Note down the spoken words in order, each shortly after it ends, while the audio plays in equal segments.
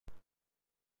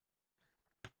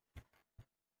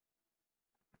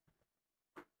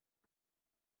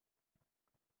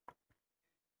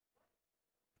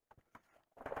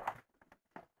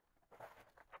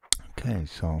Okay,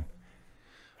 so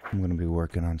I'm going to be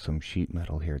working on some sheet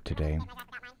metal here today.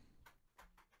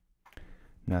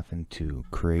 Nothing too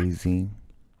crazy.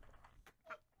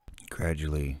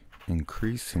 Gradually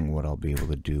increasing what I'll be able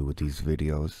to do with these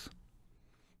videos.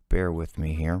 Bear with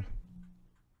me here.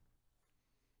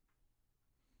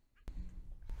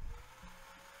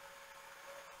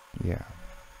 Yeah.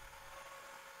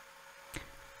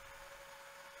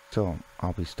 So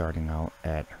I'll be starting out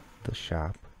at the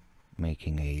shop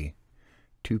making a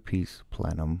 2-piece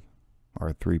plenum, or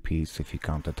a 3-piece if you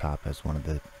count the top as one of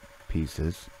the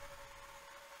pieces.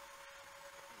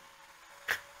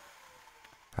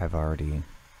 I've already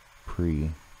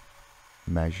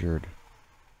pre-measured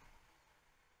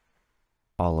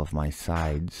all of my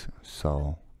sides,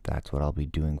 so that's what I'll be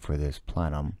doing for this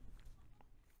plenum.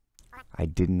 I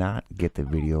did not get the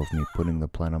video of me putting the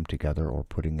plenum together or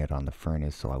putting it on the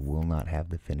furnace, so I will not have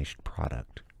the finished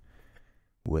product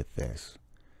with this.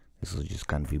 This is just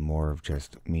going to be more of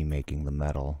just me making the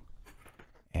metal.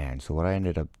 And so what I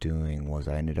ended up doing was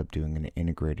I ended up doing an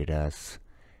integrated S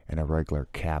and a regular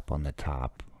cap on the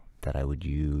top that I would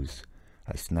use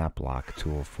a snap lock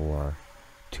tool for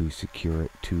to secure it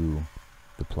to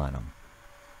the plenum.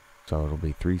 So it'll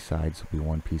be 3 sides, will be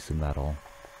 1 piece of metal,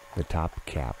 the top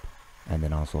cap, and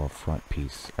then also a front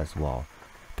piece as well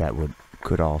that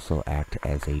could also act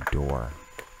as a door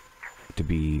to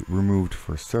be removed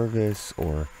for service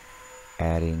or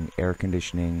adding air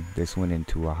conditioning. This went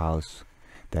into a house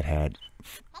that had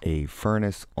a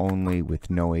furnace only with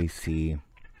no AC,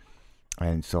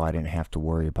 and so I didn't have to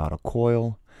worry about a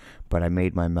coil, but I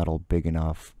made my metal big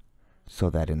enough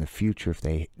so that in the future if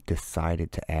they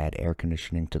decided to add air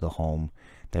conditioning to the home,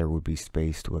 there would be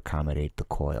space to accommodate the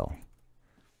coil.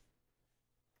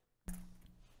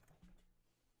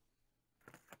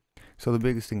 So the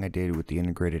biggest thing I did with the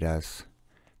integrated S,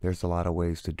 there's a lot of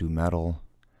ways to do metal.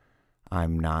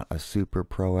 I'm not a super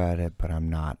pro at it, but I'm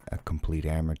not a complete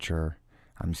amateur.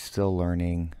 I'm still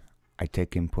learning. I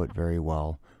take input very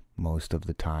well most of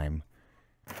the time.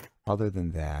 Other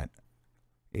than that,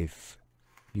 if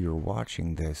you're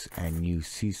watching this and you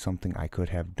see something I could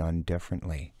have done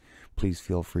differently, please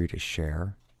feel free to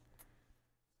share.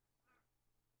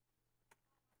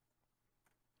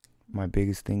 My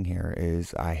biggest thing here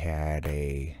is I had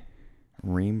a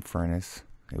ream furnace.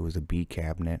 It was a B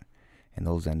cabinet, and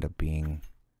those end up being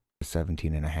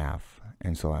 17.5.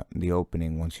 And so the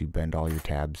opening, once you bend all your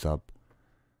tabs up,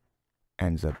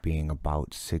 ends up being about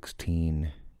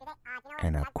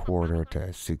 16.25 to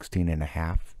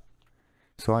 16.5.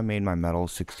 So I made my metal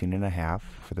 16.5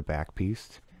 for the back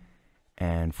piece,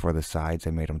 and for the sides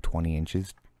I made them 20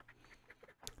 inches.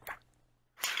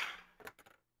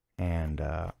 And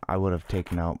I would have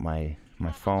taken out my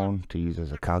phone to use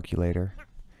as a calculator,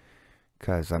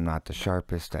 because I'm not the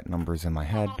sharpest at numbers in my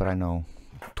head, but I know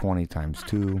 20 times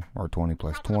 2 or 20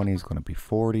 plus 20 is going to be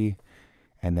 40,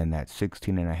 and then that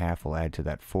 16.5 will add to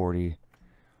that 40,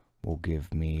 will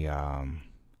give me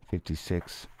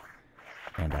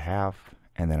 56.5,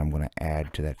 and then I'm going to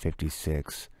add to that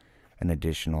 56 an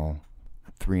additional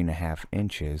 3.5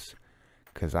 inches,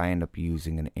 because I end up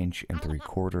using 1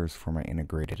 3/4 inches for my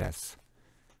integrated S.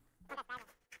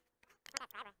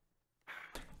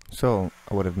 So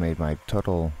I would have made my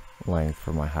total length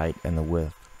for my height and the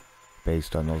width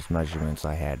based on those measurements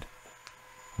I had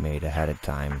made ahead of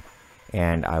time,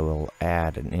 and I will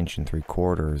add 1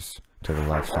 3/4 inches to the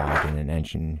left side and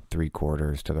 1 3/4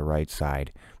 inches to the right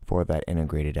side for that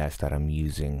integrated S that I'm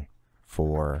using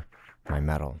for my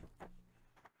metal.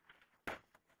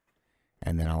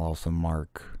 And then I'll also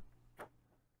mark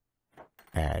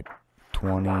at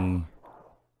 21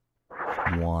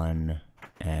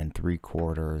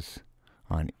 3/4 inches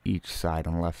on each side,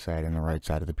 on the left side and the right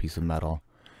side of the piece of metal.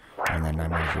 And then I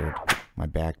measured my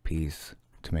back piece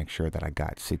to make sure that I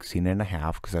got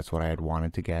 16.5, because that's what I had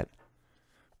wanted to get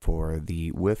for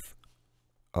the width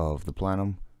of the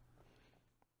plenum.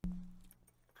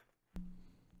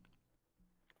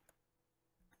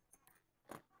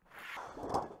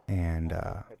 And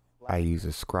I use a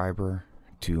scriber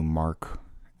to mark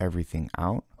everything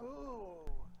out.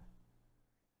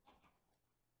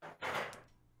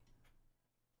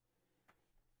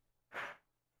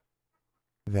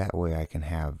 That way I can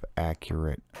have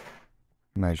accurate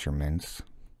measurements.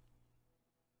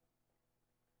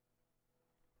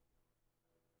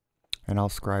 And I'll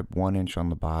scribe 1 inch on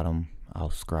the bottom. I'll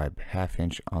scribe 1/2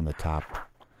 inch on the top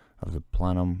of the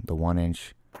plenum. The 1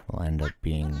 inch will end up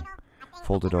being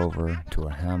folded over to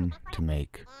a hem to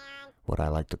make what I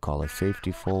like to call a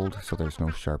safety fold, so there's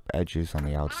no sharp edges on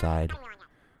the outside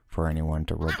for anyone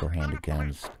to rub their hand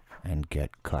against and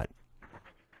get cut.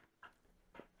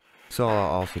 So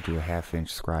I'll also do a 1/2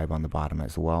 inch scribe on the bottom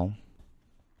as well.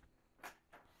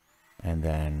 And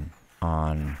then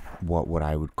on what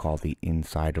I would call the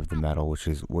inside of the metal, which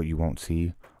is what you won't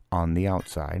see on the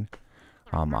outside,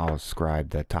 I'll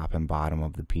scribe the top and bottom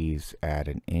of the piece at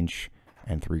 1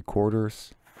 3/4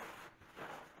 inches.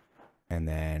 And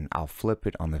then I'll flip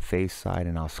it on the face side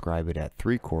and I'll scribe it at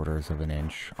 3/4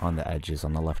 inches on the edges,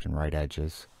 on the left and right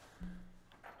edges.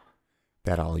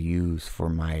 That I'll use for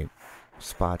my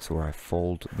spots where I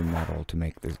fold the metal to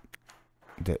make the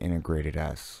integrated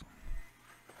S.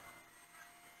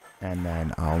 And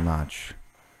then I'll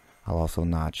also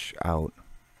notch out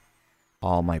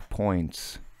all my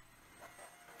points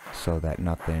so that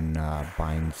nothing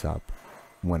binds up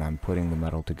when I'm putting the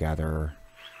metal together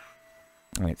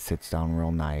and it sits down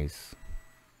real nice.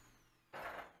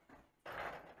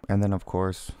 And then of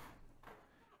course,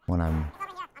 when I'm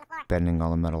bending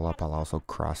all the metal up, I'll also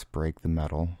cross break the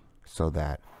metal so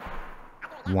that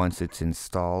once it's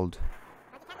installed,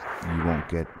 you won't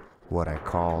get what I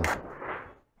call,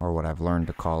 or what I've learned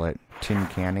to call it, tin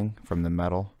canning from the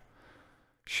metal.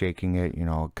 Shaking it, you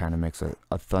know, kind of makes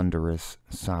a thunderous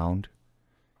sound.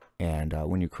 And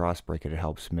when you cross break it, it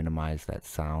helps minimize that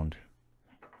sound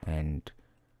and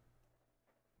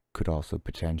could also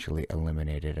potentially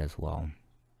eliminate it as well.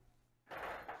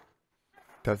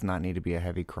 Does not need to be a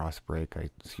heavy cross break.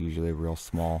 It's usually a real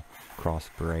small cross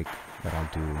break that I'll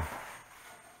do.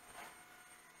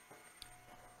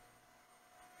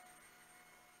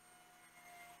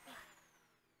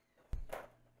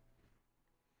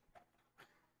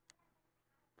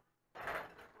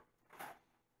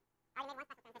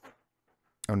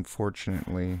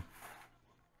 Unfortunately,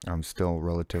 I'm still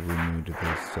relatively new to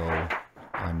this, so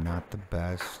I'm not the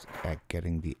best at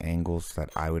getting the angles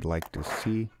that I would like to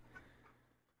see.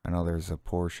 I know there's a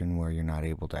portion where you're not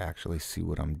able to actually see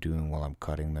what I'm doing while I'm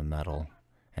cutting the metal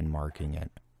and marking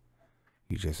it.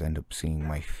 You just end up seeing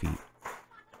my feet.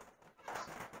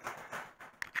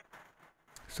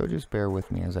 So just bear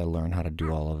with me as I learn how to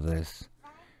do all of this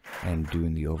and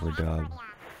doing the overdub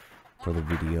for the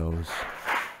videos.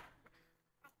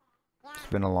 It's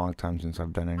been a long time since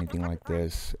I've done anything like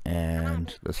this,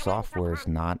 and the software is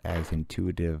not as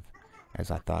intuitive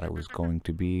as I thought it was going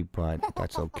to be, but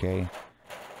that's okay.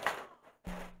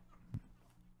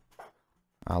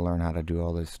 I'll learn how to do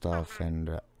all this stuff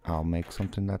and I'll make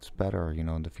something that's better, you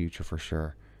know, in the future for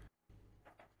sure.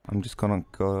 I'm just gonna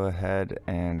go ahead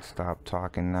and stop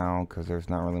talking now because there's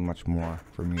not really much more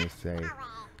for me to say.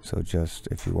 So just,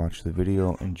 if you watch the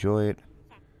video, enjoy it.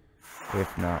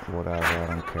 If not, whatever, I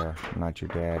don't care. I'm not your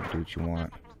dad, do what you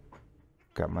want.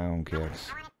 Got my own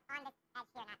kids.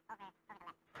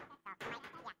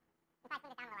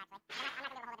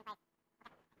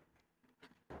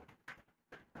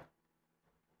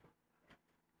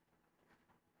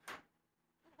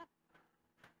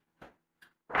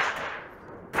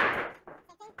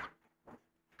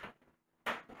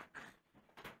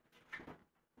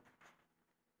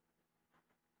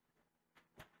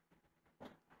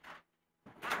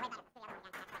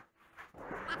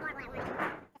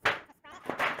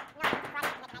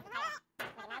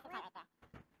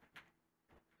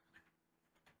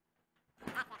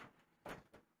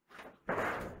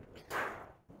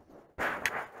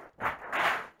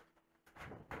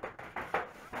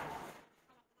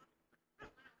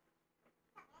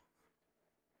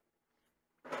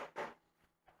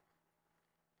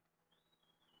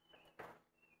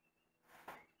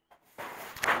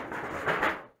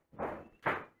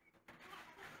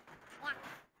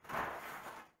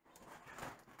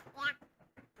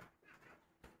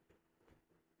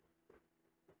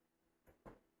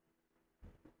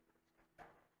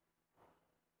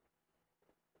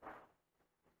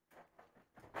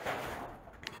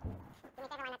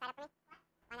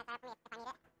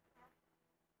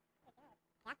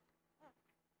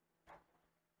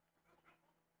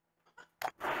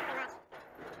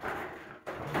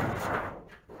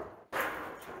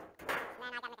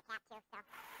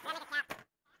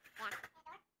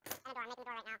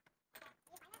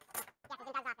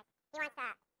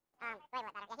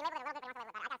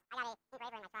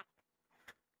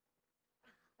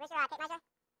 Where's your tape measure?